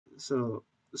So,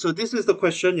 so this is the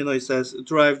question, it says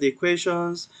derive the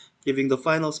equations giving the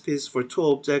final speeds for two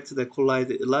objects that collide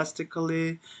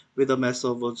elastically with the mass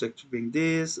of object being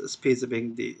this, speeds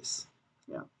being this.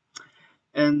 Yeah.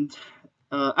 And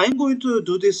I'm going to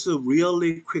do this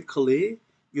really quickly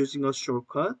using a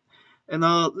shortcut, and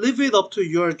I'll leave it up to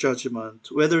your judgment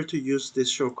whether to use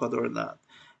this shortcut or not.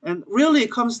 And really,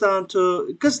 it comes down to,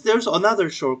 because there's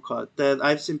another shortcut that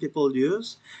I've seen people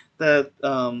use that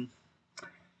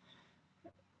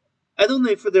I don't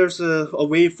know if there's a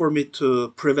way for me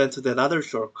to prevent that other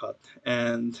shortcut.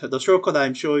 And the shortcut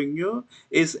I'm showing you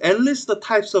is at least the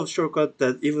types of shortcut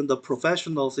that even the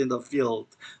professionals in the field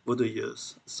would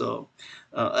use. So,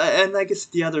 and I guess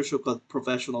the other shortcut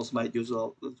professionals might use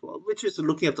as well, which is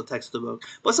looking at the textbook.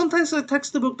 But sometimes the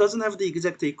textbook doesn't have the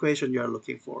exact equation you are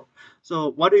looking for. So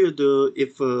what do you do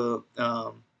if what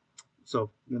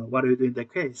do you do in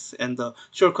that case? And the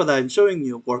shortcut I'm showing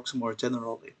you works more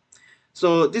generally.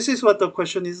 So this is what the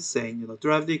question is saying,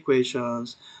 derive the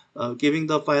equations, giving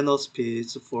the final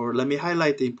speeds for, let me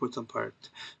highlight the important part,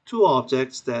 two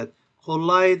objects that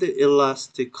collide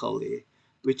elastically,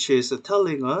 which is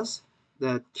telling us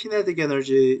that kinetic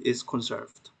energy is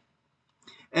conserved.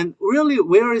 And really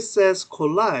where it says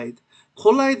collide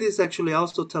is actually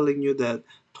also telling you that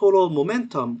total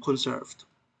momentum conserved,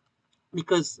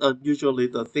 because usually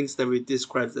the things that we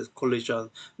describe as collision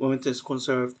momentum is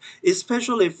conserved,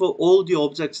 especially if all the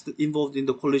objects involved in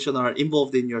the collision are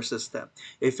involved in your system.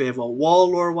 If you have a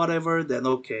wall or whatever, then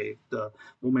okay, the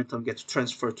momentum gets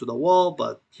transferred to the wall,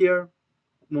 but here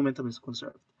momentum is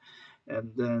conserved.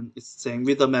 And then it's saying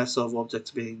with the mass of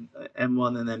objects being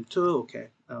m1 and m2, okay,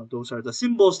 those are the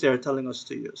symbols they are telling us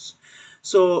to use.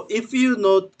 So if you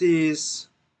note these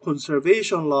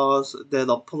conservation laws that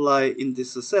apply in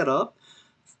this setup,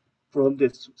 from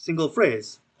this single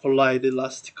phrase, collide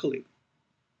elastically,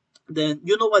 then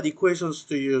you know what equations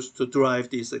to use to derive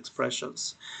these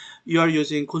expressions. You are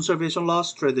using conservation law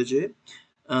strategy.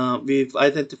 We've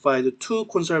identified two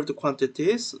conserved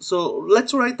quantities. So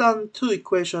let's write down two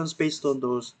equations based on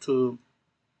those two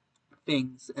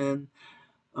things. And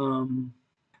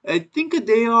I think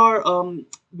they are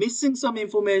missing some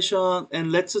information,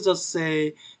 and let's just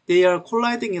say they are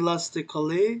colliding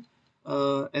elastically,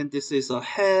 and this is a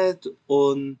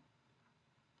head-on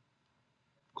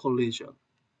collision.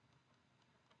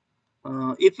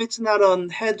 If it's not on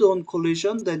head-on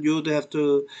collision, then you would have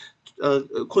to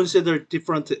consider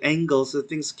different angles that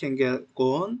things can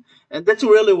go on. And that's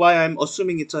really why I'm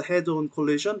assuming it's a head-on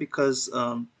collision, because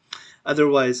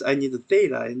otherwise I need the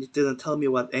data and it didn't tell me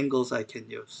what angles I can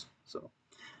use.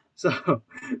 So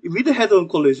with the head-on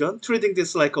collision, treating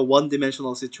this like a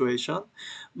one-dimensional situation,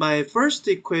 my first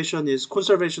equation is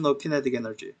conservation of kinetic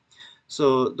energy.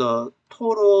 So the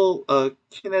total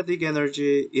kinetic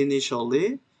energy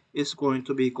initially is going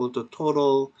to be equal to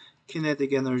total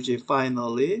kinetic energy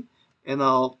finally, and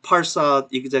I'll parse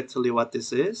out exactly what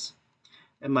this is.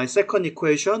 And my second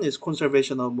equation is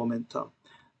conservation of momentum.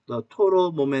 The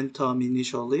total momentum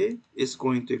initially is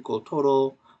going to equal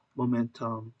total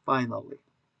momentum finally.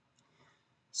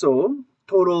 So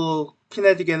total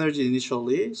kinetic energy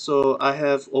initially. So I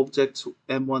have objects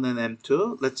m1 and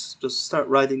m2. Let's just start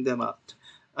writing them out.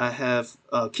 I have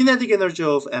kinetic energy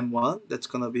of m1. That's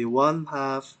going to be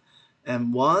 1/2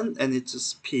 m1, and its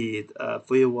speed,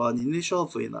 v1 initial,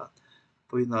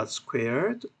 v0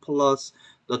 squared, plus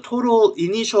the total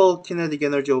initial kinetic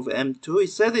energy of m2. It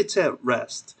said it's at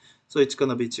rest, so it's going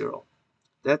to be 0.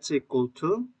 That's equal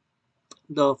to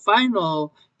the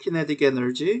final kinetic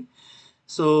energy.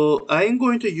 So I'm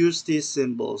going to use these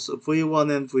symbols,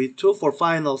 V1 and V2, for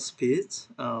final speeds,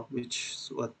 which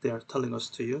is what they're telling us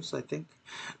to use, I think.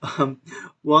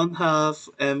 1/2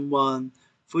 m1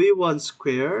 V1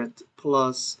 squared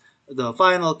plus the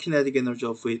final kinetic energy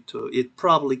of V2. It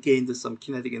probably gained some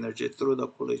kinetic energy through the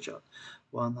collision.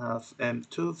 1/2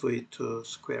 m2 V2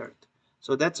 squared.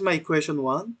 So that's my equation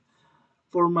 1.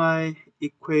 For my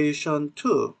equation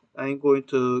 2, I'm going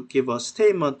to give a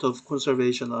statement of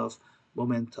conservation of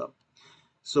momentum.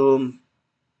 So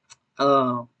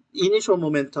initial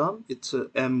momentum, it's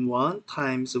m1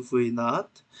 times v0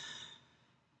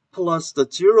 plus the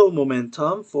 0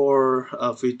 momentum for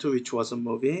v2, which wasn't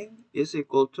moving, is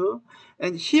equal to,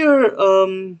 and here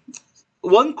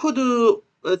one could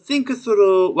think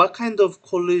through what kind of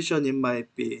collision it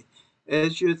might be.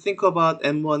 As you think about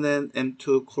m1 and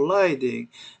m2 colliding,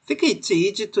 I think it's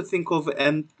easy to think of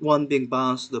m1 being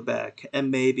bounced back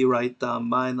and maybe write down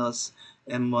minus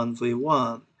m1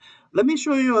 v1. Let me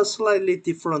show you a slightly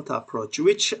different approach,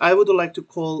 which I would like to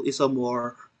call is a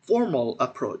more formal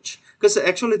approach, because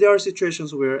actually there are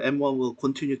situations where m1 will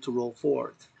continue to roll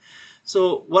forward.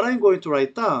 So what I'm going to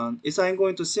write down is I'm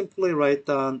going to simply write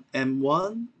down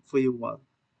M1 V1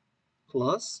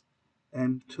 plus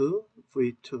M2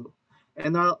 V2.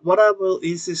 And what I will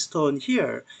insist on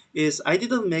here is I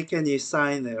didn't make any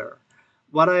sign error.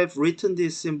 What I've written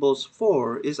these symbols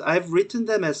for is I've written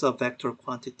them as a vector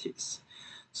quantities.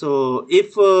 So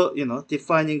if,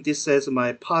 defining this as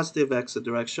my positive x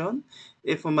direction,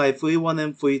 if my v1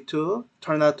 and v2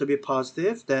 turn out to be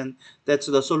positive, then that's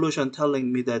the solution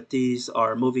telling me that these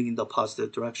are moving in the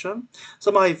positive direction.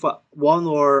 Somehow if one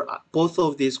or both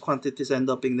of these quantities end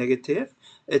up being negative,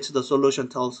 it's the solution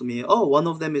tells me, oh, one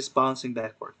of them is bouncing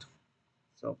backward.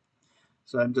 So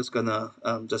so I'm just gonna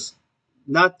just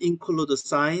not include the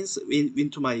signs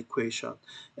into my equation.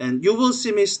 And you will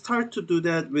see me start to do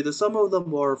that with some of the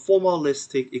more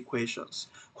formalistic equations.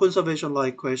 Conservation law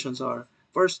equations are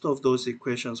first of those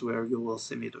equations where you will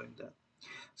see me doing that.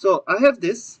 So I have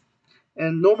this,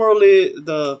 and normally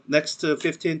the next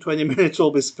 15-20 minutes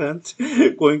will be spent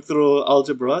going through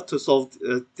algebra to solve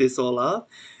this all out.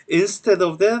 Instead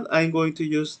of that, I'm going to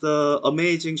use the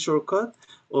amazing shortcut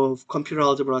of computer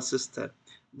algebra system.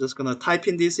 I'm just going to type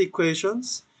in these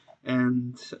equations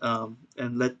and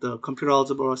let the computer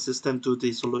algebra system do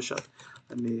the solution.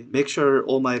 Let me make sure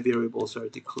all my variables are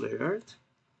declared.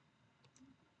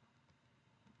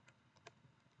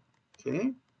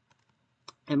 Okay.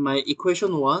 And my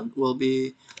equation 1 will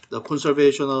be the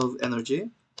conservation of energy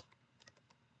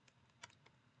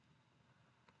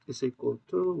is equal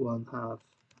to 1/2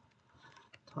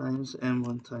 times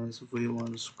m1 times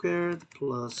v1 squared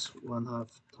plus 1/2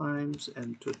 times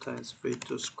m2 times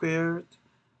v2 squared.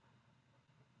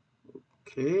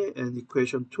 Okay, and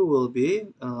equation 2 will be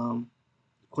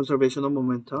conservation of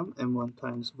momentum m1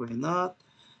 times v naught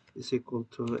is equal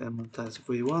to m1 times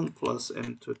v1 plus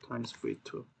m2 times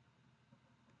v2.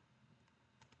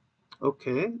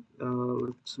 Okay,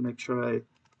 let's make sure I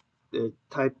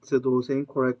typed those in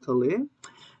correctly.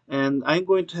 And I'm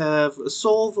going to have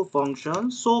solve a function,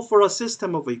 solve for a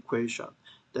system of equation.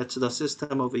 That's the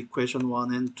system of equation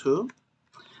 1 and 2.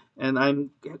 And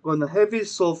I'm going to have it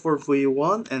solve for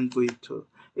v1 and v2.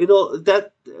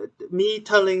 Me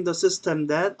telling the system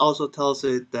that also tells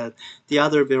it that the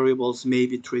other variables may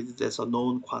be treated as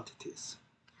known quantities.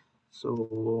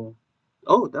 So,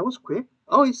 oh, that was quick.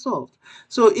 Oh, it's solved.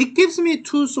 So it gives me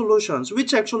two solutions,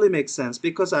 which actually makes sense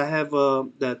because I have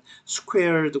that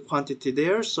squared quantity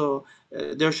there. So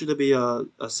there should be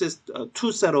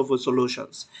two set of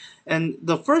solutions. And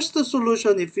the first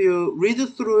solution, if you read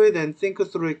through it and think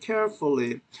through it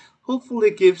carefully,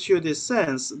 hopefully gives you this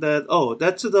sense that, oh,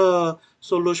 that's the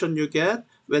solution you get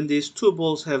when these two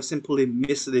balls have simply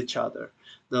missed each other.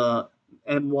 The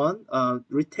M1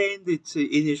 retained its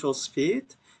initial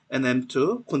speed, and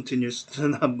M2 continues to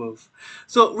not move.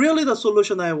 So really the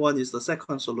solution I want is the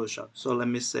second solution. So let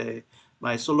me say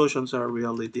my solutions are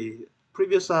really the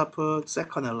previous output,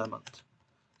 second element.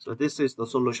 So this is the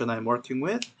solution I'm working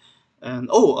with. And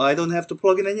oh, I don't have to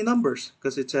plug in any numbers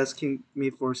because it's asking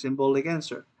me for symbolic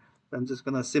answer. I'm just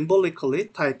gonna symbolically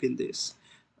type in this.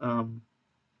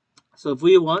 So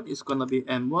V1 is gonna be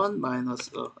M1 minus,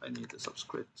 I need a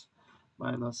subscript,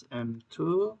 minus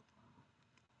M2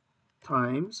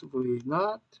 times V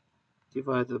naught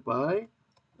divided by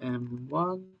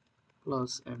M1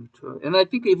 plus M2. And I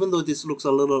think even though this looks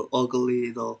a little ugly,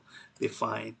 it'll be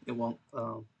fine. It won't,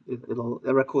 it'll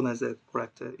recognize the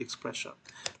correct expression.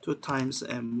 2 times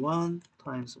M1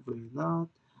 times V naught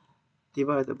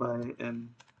divided by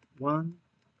M1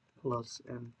 plus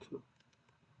M2.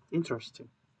 Interesting.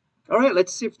 All right,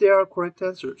 let's see if they are correct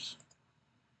answers.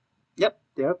 Yep,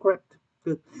 they are correct.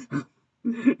 Good.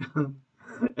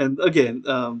 And again,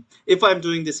 if I'm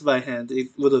doing this by hand, it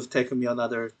would have taken me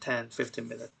another 10, 15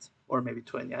 minutes, or maybe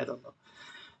 20, I don't know.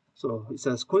 So it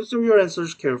says, consider your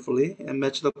answers carefully and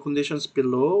match the conditions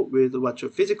below with what you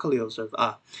physically observe.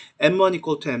 M1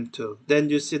 equal to M2. Then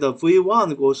you see the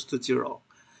V1 goes to 0.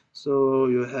 So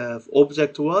you have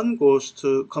object 1 goes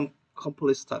to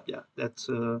complete stop. Yeah, that's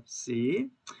C.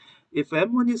 If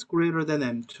M1 is greater than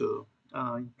M2,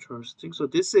 interesting. So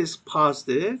this is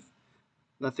positive.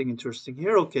 Nothing interesting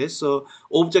here. Okay, so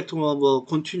object 1 will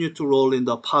continue to roll in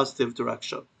the positive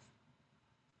direction.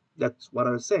 That's what I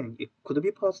was saying. It could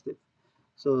be positive.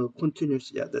 So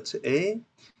continuous, yeah, that's A.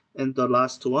 And the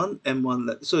last one,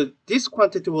 M1. So this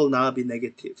quantity will now be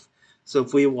negative. So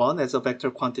V1 as a vector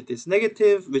quantity is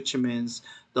negative, which means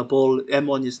the ball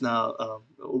M1 is now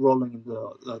rolling in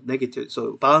the negative.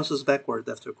 So it bounces backward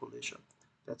after collision.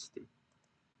 That's D.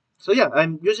 So yeah,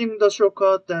 I'm using the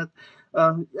shortcut that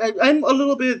I'm a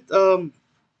little bit um,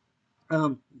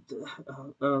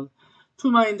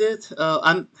 two-minded.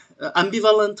 I'm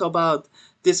ambivalent about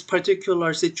this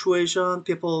particular situation.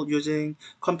 People using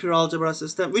computer algebra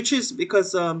system, which is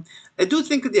because I do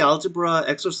think the algebra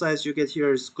exercise you get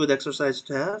here is good exercise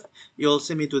to have. You'll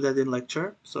see me do that in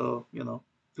lecture, so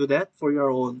do that for your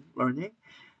own learning.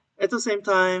 At the same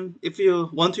time, if you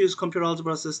want to use computer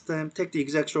algebra system, take the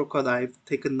exact shortcut I've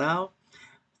taken now.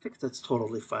 I think that's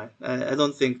totally fine. I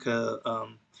don't think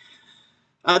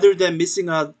other than missing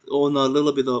out on a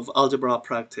little bit of algebra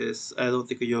practice, I don't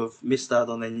think you've missed out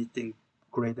on anything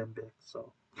great and big.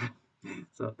 So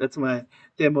that's my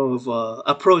demo of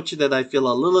approach that I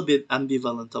feel a little bit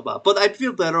ambivalent about. But I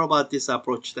feel better about this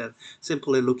approach than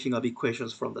simply looking up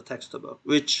equations from the textbook,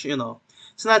 which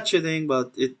it's not cheating,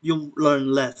 but you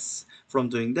learn less from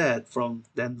doing that from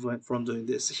doing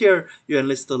this. Here, you at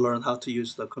least learn how to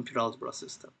use the computer algebra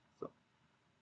system.